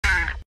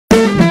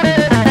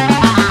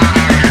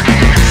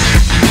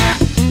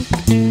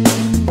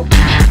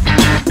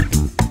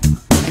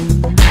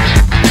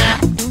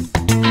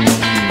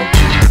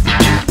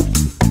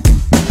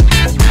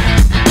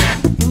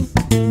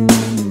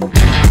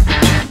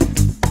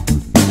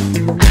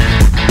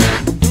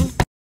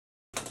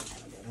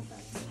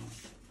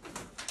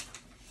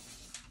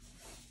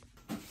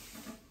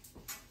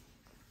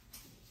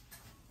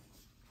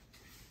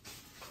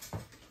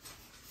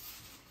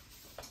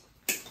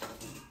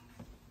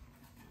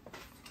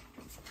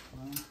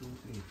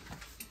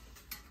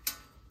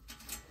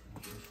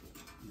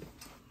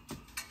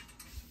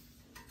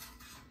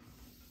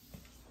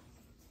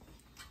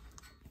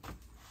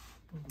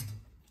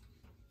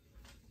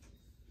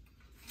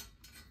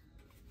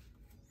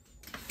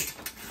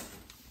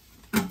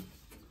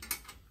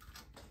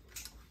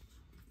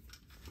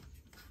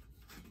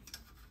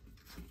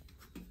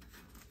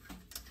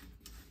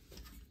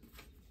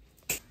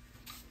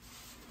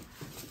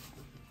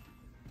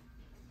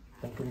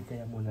Tanggalin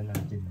kaya muna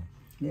natin.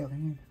 Hindi, okay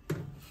na.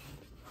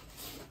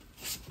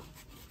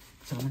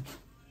 Saka na.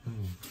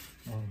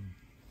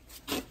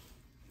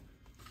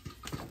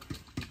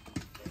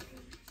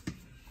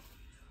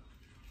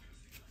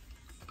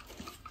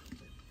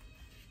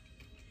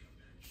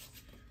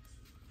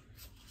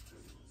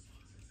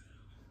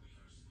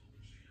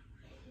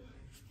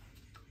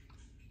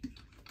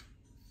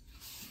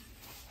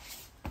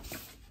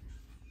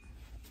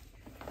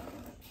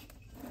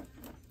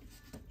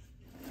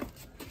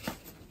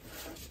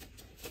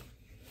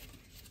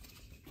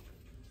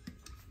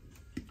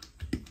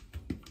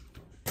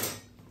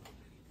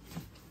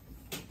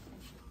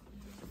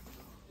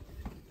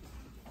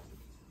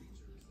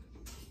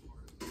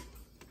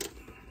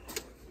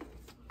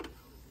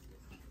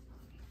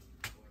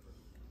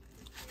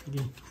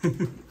 Sige.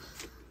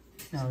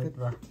 Nawit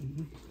ba?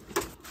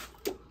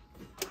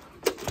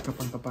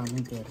 Kapang-kapang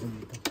yung kaya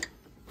dito.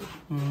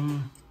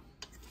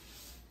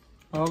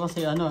 Oo,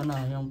 kasi ano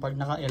na, yung pag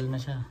naka-L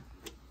na siya.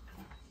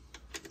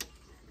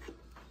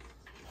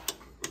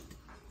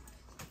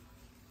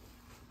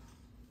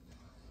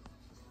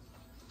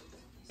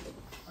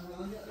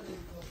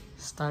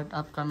 Start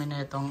up kami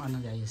na itong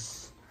ano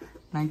guys,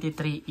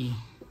 93E.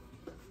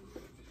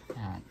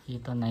 Yan,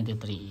 Eaton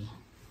 93E.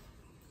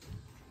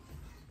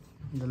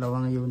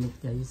 Dalawang unit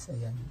guys,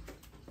 ayan.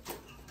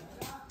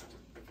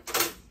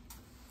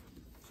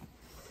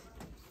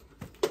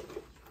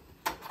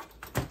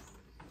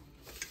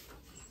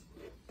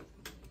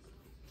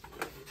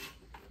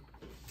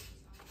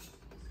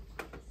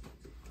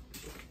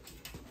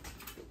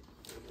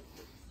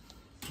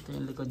 Ito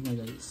yung likod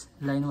niya guys.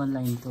 Line 1,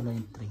 line 2,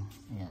 line 3.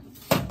 Ayan.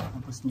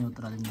 Tapos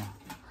neutral niya.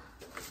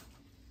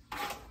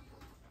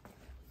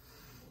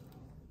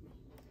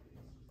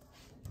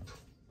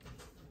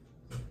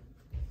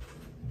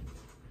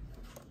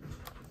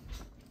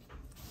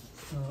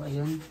 So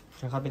ayun,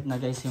 kakabit na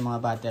guys yung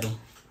mga battery.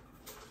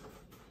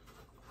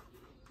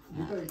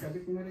 Dito,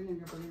 ikabit na rin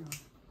yan kapag yun.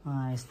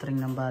 String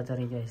ng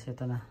battery guys,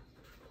 ito na.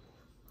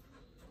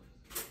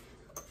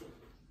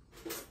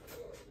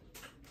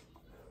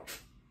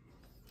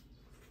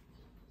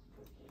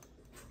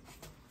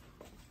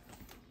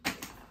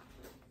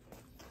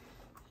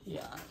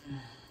 Yan.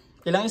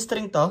 Ilang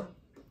string to?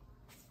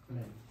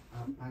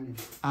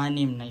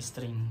 6 na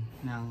string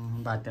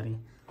ng battery.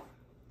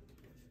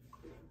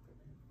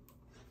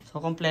 So,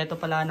 kompleto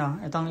pala,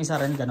 no? Ito ang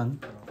isa rin, ganun.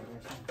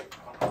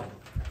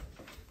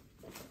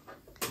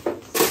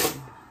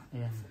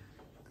 Ayan.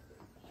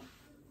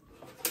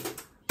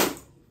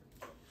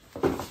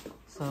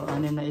 So,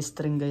 6 na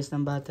string, guys,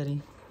 ng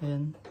battery.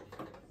 Ayan.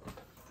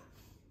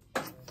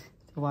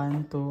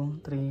 1,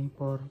 2, 3,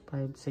 4,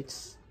 5,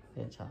 6.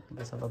 Ayan siya,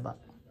 hanggang sa baba.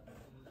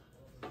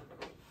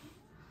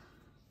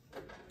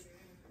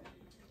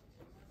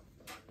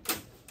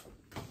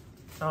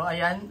 So,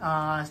 ayan.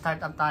 Start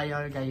up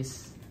tayo,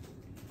 guys.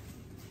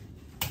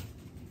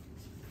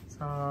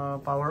 So,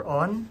 power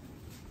on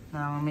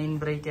ng main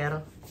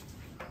breaker.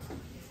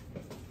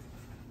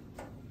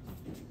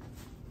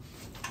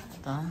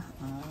 Ito,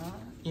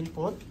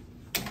 input,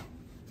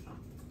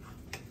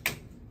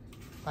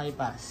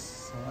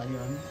 bypass. So,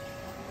 ayun.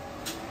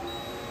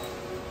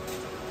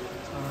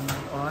 So,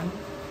 on,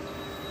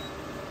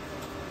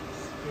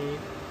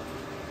 skip,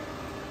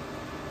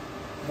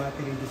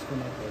 Battery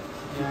disconnected.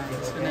 yan,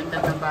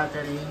 disconnected ng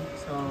battery.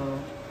 So,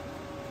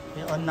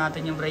 i-on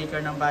natin yung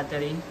breaker ng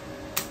battery.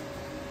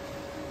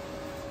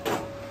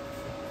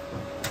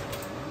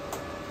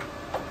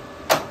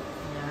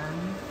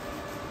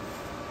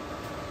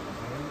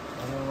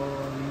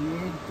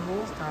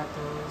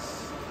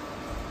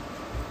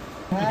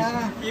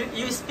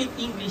 You speak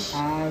English.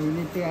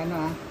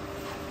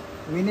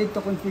 We need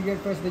to configure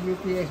first the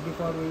UPS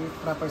before we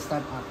proper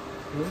start up.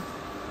 Okay?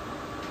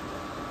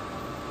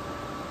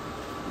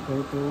 Go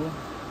to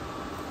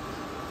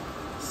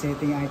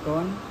setting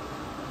icon,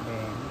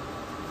 then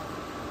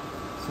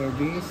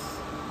service.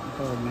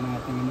 Ito, huwag na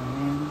natin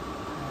inahin.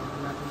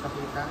 Natin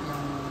pakita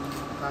yung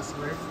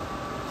password.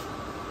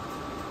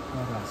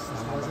 Oras.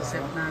 So,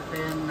 set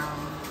natin ng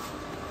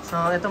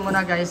So ito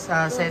muna guys,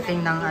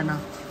 setting ng ano,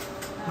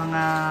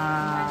 mga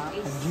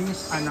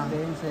G's, ano,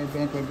 then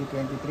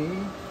 7/20/23.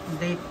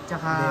 date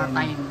tsaka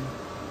Then, time.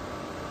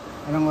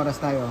 Anong oras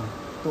tayo?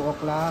 2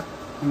 o'clock.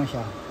 Ano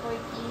siya?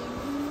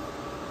 14,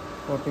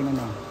 14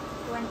 ano?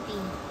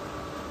 20,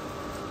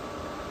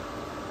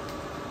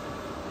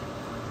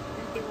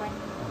 21,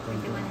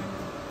 21.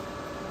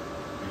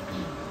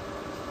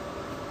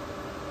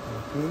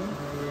 Okay.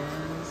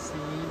 Ayan,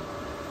 save.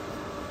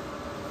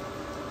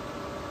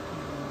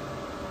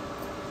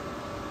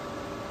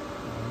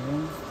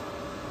 Ayan.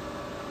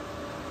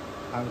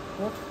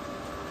 Output.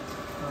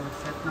 So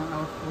set ng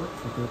output.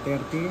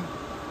 230.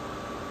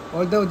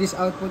 Although this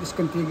output is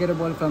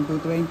configurable from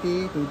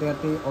 220,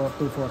 230 or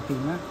 240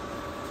 na.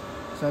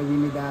 So we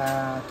need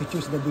to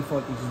choose the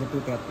default, which is the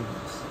 230.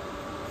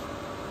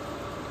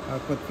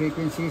 Output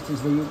frequency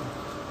since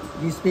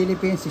this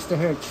Philippines 60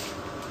 Hz.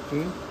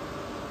 Okay.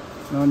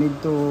 No need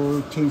to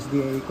change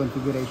the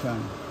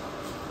configuration.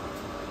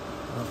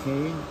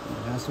 Okay. The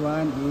last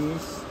one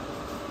is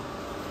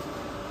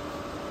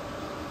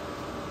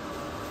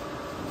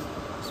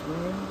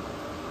password.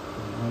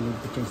 No need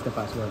to change the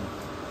password.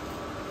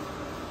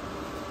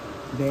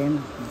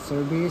 Then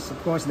service, of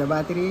course, the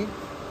battery.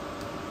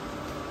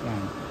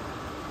 Yan.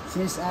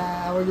 Since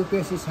our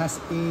UPS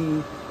has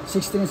a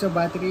 6 strings of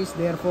batteries,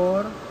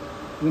 therefore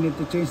we need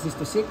to change this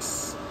to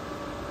 6.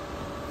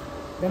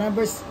 The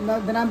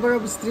number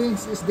of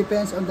strings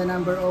depends on the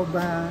number of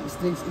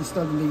strings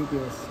installed in the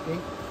UPS. Okay.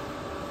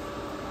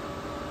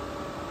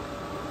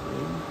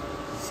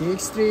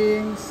 6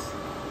 strings.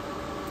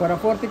 For a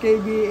 40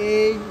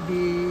 kVA,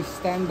 the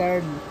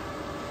standard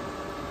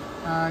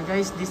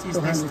Guys, this is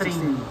the 216.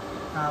 string.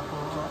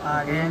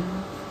 Again,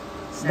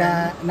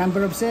 the number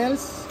of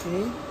cells.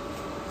 Okay.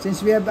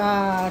 Since we have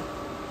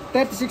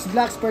 36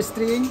 blocks per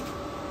string,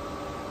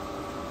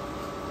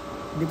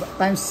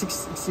 times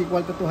 6 is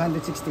equal to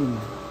 216.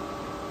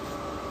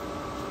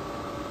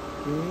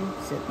 Okay,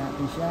 set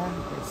natin siya.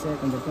 Let's set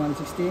on the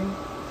 216.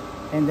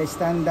 And the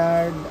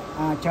standard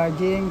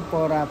charging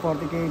for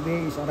 40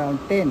 kVA is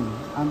around 10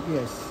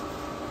 amperes.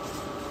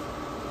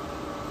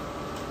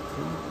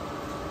 Okay.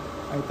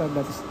 I thought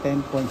that is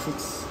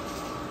 10.6.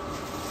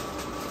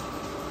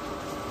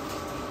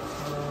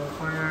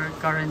 for your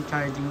current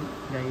charging,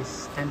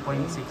 guys,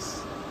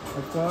 10.6.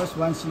 Of course,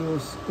 once you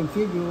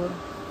configure,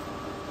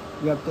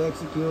 you have to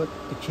execute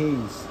to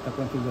change the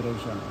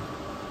configuration.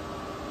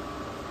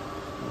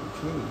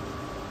 Okay.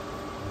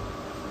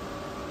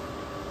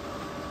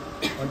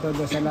 Although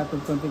there's a lot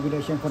of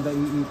configuration for the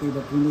EEP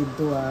that we need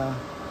to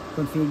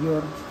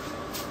configure,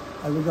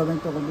 are we going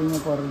to continue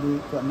for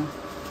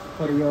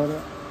your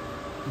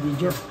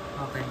video?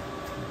 Okay.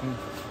 Okay.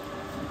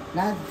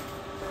 Nad,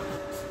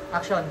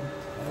 Action.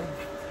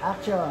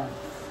 action.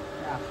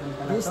 Action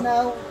pala This to.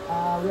 now,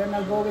 we are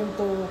now going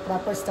to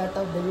proper start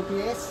of the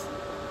UPS.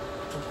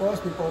 Of course,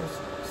 before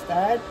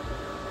start,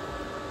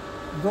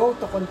 go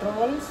to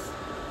controls,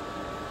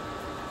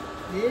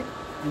 click,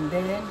 and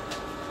then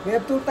we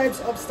have two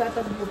types of start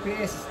of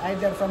UPS,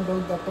 either from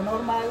load off to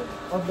normal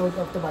or load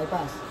off to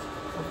bypass.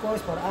 Of course,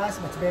 for us,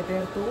 much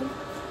better to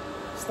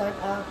start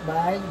up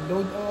by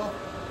load off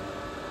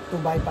to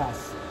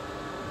bypass.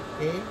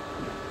 Okay,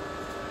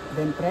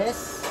 then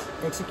press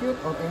execute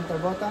or enter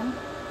button.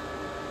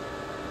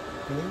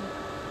 Okay,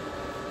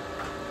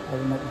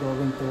 I'm not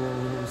going to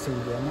say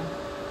the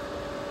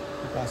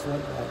password,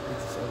 but it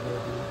is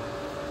already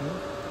okay.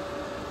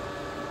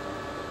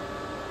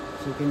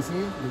 So you can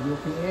see the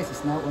UPS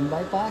is now on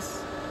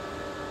bypass.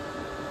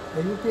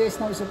 The UPS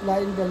now is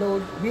supplying the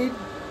load with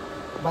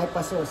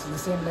bypass source, the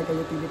same like a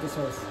utility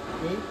source.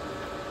 Okay.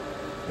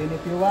 Then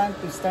if you want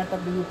to start up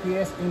the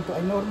UPS into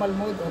a normal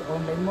mode or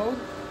online mode,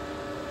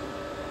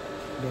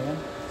 then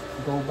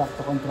go back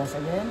to controls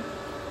again.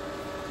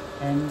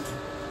 And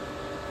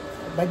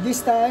by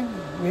this time,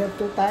 we have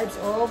two types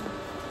of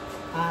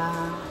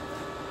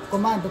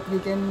command that we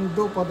can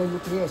do for the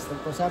UPS.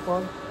 For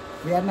example,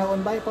 we are now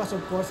on bypass. Of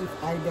course, if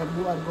either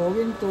you are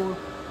going to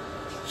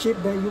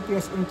shift the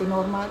UPS into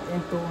normal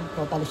and to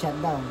totally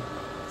shutdown.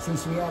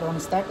 Since we are on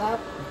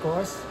startup, of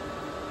course,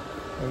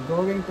 we're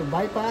going to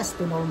bypass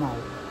to normal.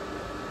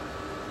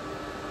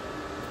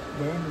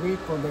 Then wait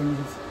for the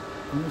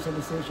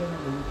initialization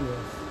of the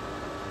UPS.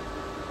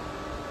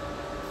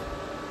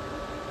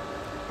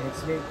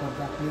 Let's wait for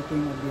the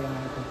clicking of the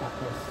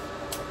contactors.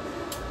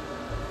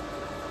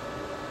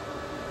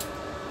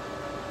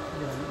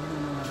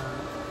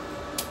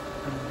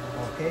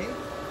 Okay.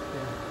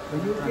 The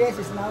UPS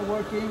is now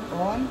working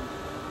on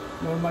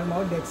normal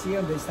mode. Let's see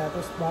on the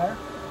status bar.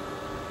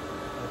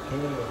 Okay,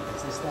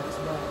 that's the status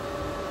bar.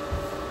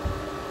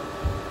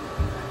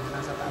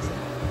 Nasa taas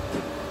na.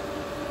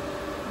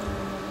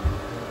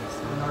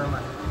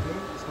 Normal. Okay.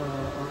 So,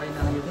 okay na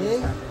ang Okay.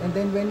 UPS natin. And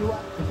then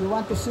if you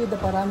want to see the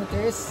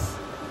parameters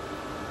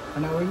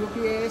on our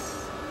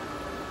UPS,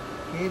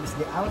 okay, this is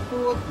the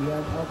output. We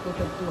have output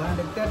of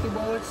 230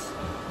 volts.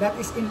 That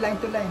is in line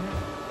to line.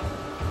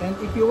 And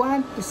if you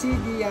want to see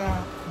the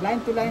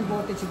line to line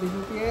voltage of the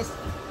UPS,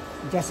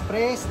 just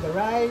press the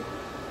right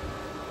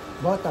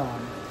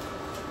button.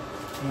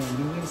 And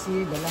you will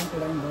see the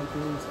line-to-line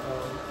voltage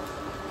of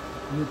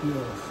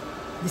UPS.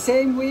 The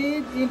same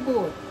with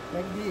input,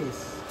 like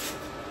this.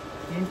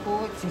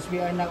 Input, since we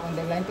are now on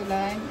the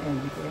line-to-line, and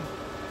we can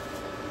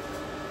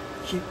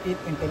shift it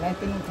into line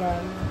to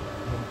neutral,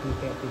 and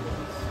 230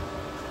 volts.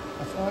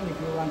 That's all. If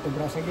you want to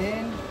browse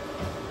again,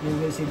 you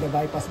will see the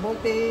bypass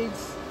voltage,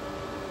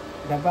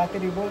 the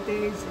battery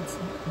voltage. It's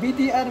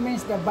BTR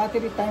means the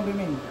battery time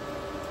remain.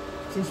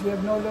 Since we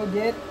have no load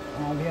yet,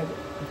 we have,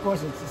 of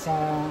course, it's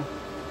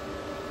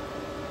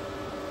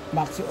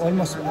max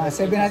almost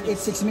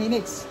 786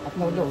 minutes at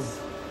no load.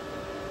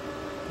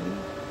 Okay.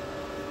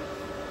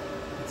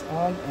 That's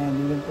all, and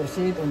we will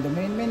proceed on the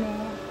main menu.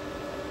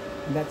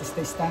 That is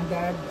the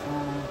standard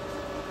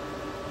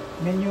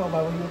menu of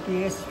our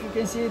UPS. You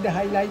can see the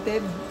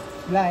highlighted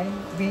line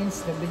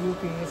means that the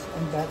UPS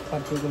on that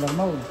particular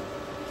mode.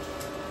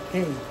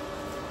 Okay,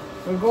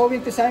 we're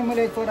going to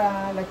simulate for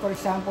like for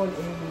example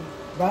a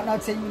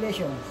brownout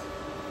simulations,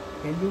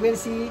 and you will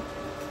see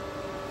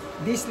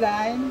this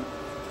line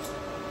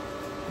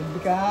will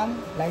become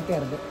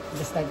lighter,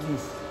 just like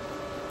this,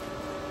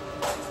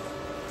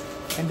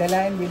 and the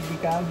line will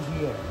become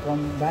here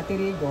from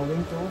battery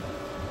going to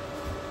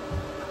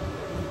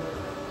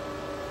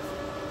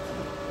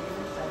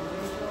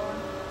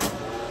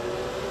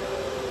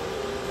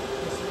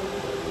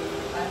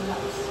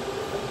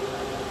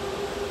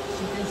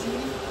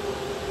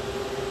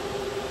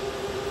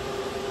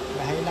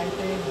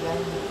highlighted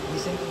line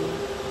recently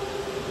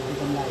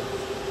become light.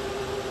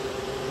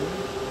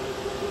 Okay.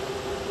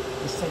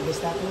 This is the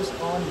status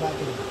on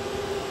battery.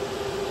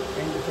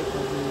 Can you check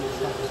the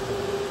status bar?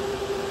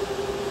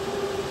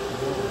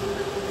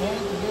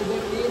 And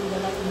together with the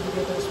light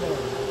indicator as well.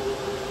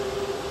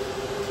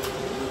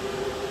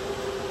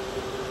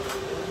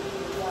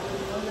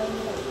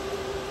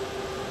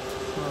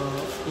 So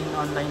in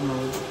online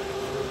mode.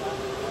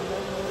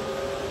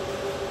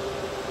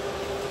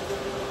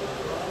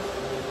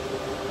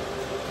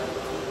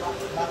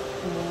 Back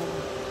to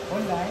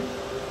online.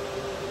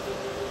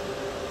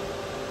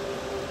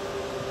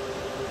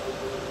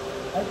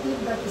 I think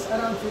that is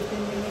around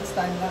 15 minutes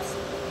time lapse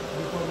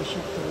before we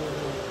shift to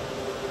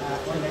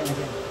online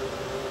again.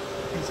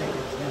 15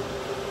 seconds, yeah.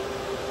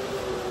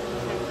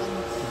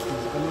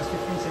 Almost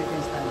 15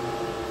 seconds time.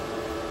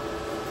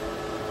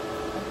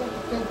 I think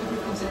 10 to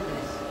 15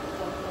 seconds.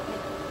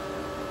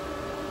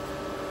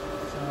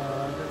 So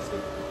that's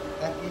it.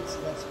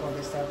 That's for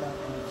the startup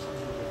and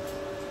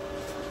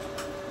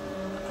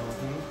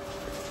okay.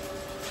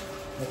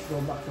 Let's go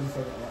back to the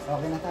second.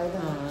 Okay na tayo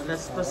doon.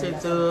 Let's proceed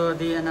to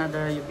the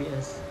another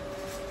UPS.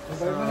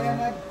 So,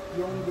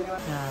 yung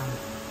ginawa. Yeah.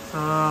 So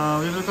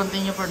we will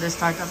continue for the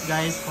startup,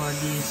 guys, for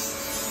this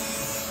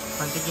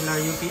particular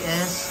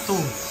UPS 2. So,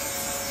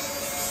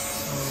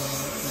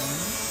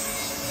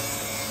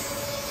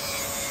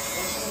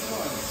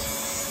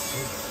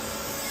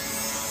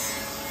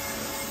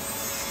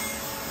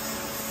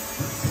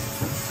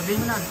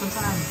 sabihin mo na kung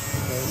saan.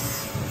 Okay.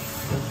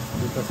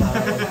 Dito sa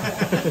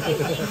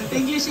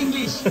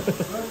English.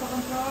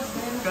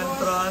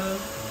 Control.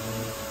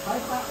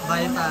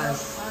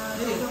 Bypass.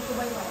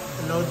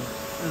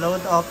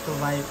 Load off to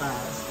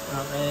bypass.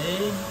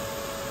 Okay.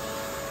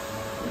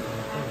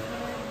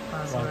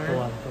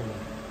 Password.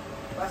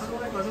 Wag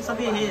mo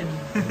sabihin.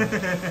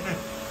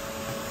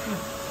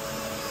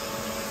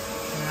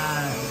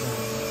 Yan.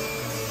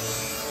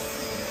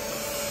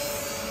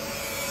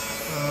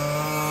 So,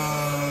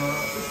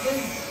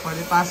 for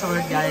the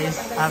password, guys,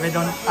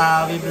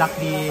 we block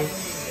the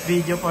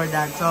video for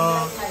that. So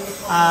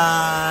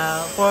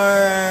for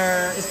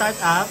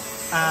startup,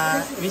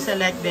 we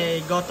select the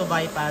go to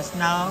bypass.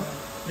 Now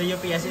the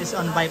UPS is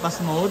on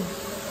bypass mode.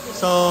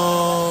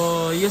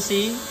 So you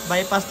see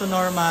bypass to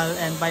normal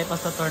and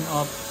bypass to turn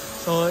off.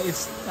 So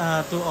it's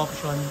two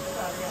options.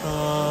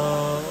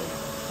 So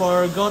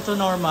for go to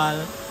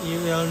normal, you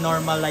will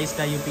normalize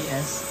the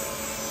UPS.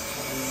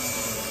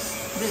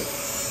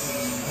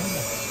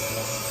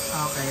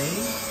 Okay.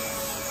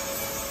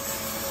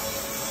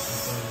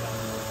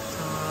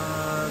 So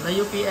the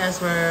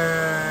UPS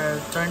were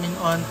turning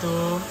on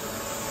to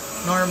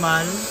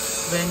normal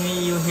when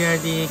you hear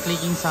the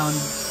clicking sound.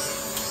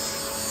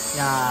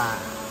 Yeah,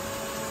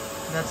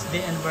 that's the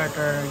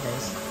inverter,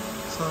 guys.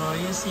 So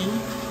you see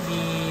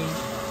the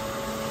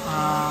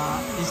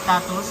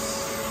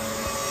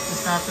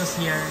status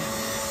here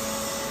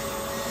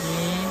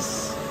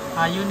is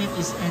unit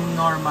is in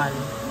normal.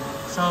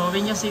 So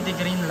when you see the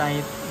green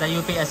light, the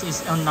UPS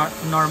is on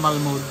normal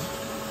mode.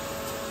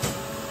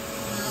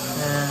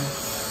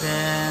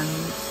 Then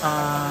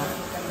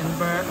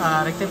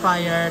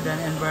rectifier, then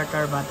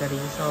inverter, battery.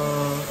 So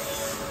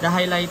the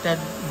highlighted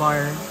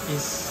bar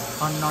is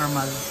on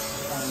normal.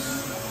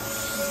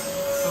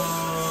 So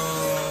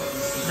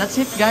that's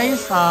it,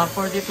 guys.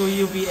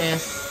 42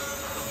 UPS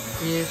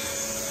is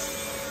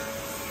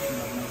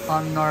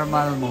on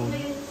normal mode.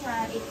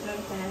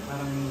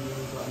 Parang hindi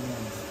ko ano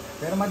yan.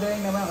 Pero madaling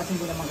naman kasi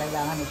hindi naman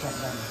kailangan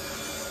i-shutdown.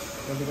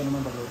 Pwede ko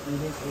naman bago.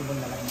 I-disable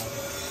na lang natin.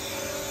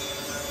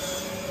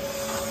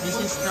 This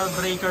is the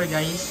breaker,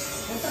 guys.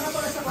 Punta ka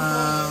pala sa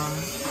control.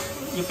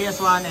 UPS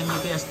 1 and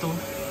UPS 2.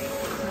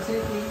 Sa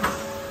settings.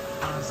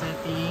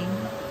 Setting.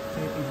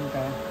 Settings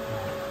dito.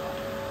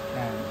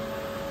 Yan.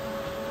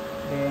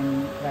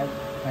 Then, right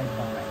bang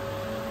right.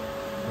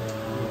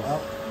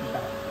 Up,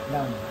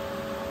 down.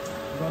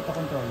 Go to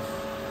controls.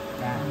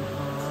 Yan.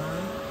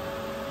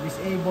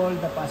 Disable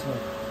the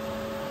password.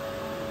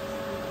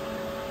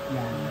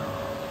 Yan.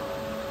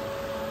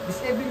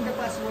 Disabling the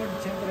password,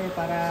 siyempre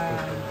para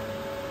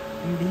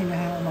hindi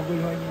na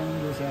maguluhan yung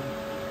user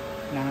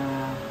na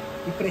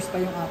i-press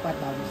pa yung 4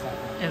 bago sa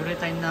Every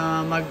time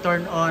na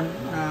mag-turn on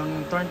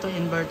ng turn to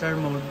inverter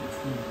mode,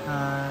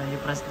 you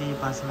press the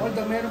password.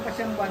 Although meron pa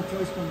siyang one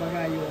choice,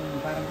 kumbaga yung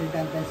parang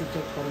redundancy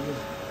check for you.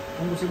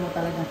 Kung gusto mo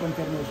talagang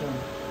confirmation.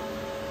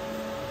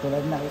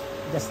 Tulad na,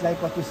 just like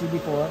what you see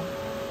before.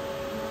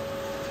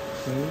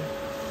 Okay.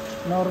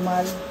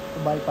 Normal to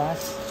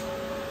bypass.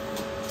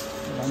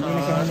 So,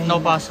 no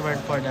password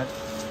for that.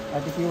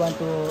 At if you want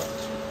to,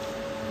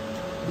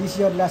 this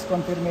is your last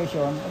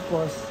confirmation, of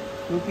course,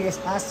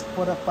 UPS asks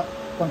for a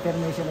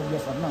confirmation of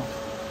yes or no.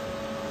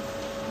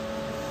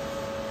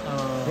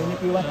 Then if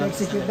you want to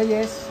execute the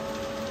yes,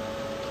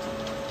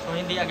 so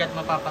hindi agad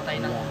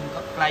mapapatay ng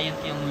client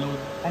yung load.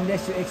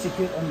 unless you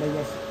execute on the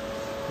yes.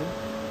 Okay?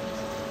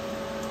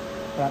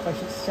 Proper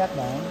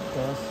shutdown,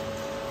 because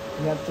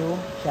you have to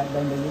shut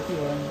down the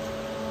UPN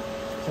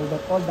so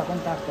that all the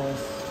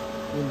contactors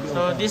will be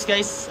So open. this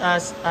guys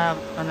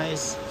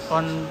is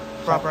on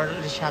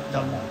properly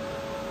shutdown.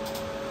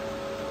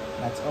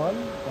 That's all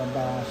for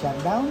the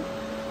shutdown.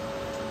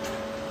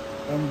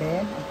 And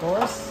then, of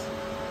course,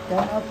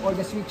 turn off all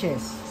the switches.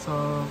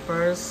 So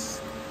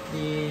first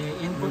the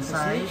input Input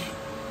side,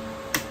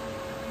 switch.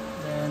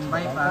 then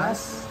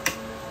bypass,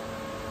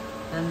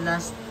 then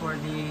last for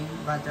the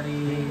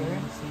battery Breaker.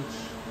 switch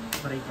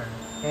breaker.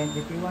 And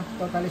if you want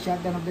to totally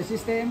shut down of the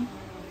system,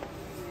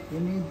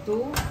 you need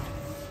to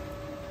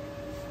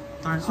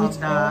Turn off switch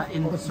the off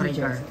input all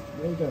breaker.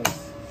 breakers.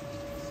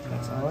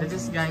 That's all. This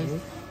is guys,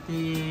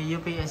 the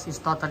UPS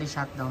is totally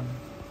shut down.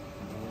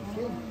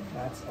 Okay,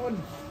 that's all.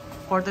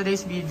 For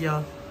today's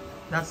video,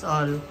 that's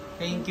all.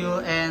 Thank you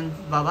and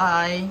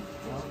bye-bye.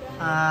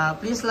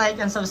 Please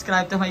like and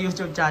subscribe to my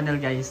YouTube channel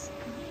guys,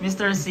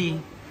 Mr.C.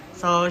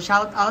 So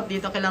shout out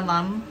dito kila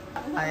ma'am.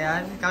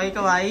 Ayan,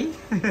 kaway-kaway.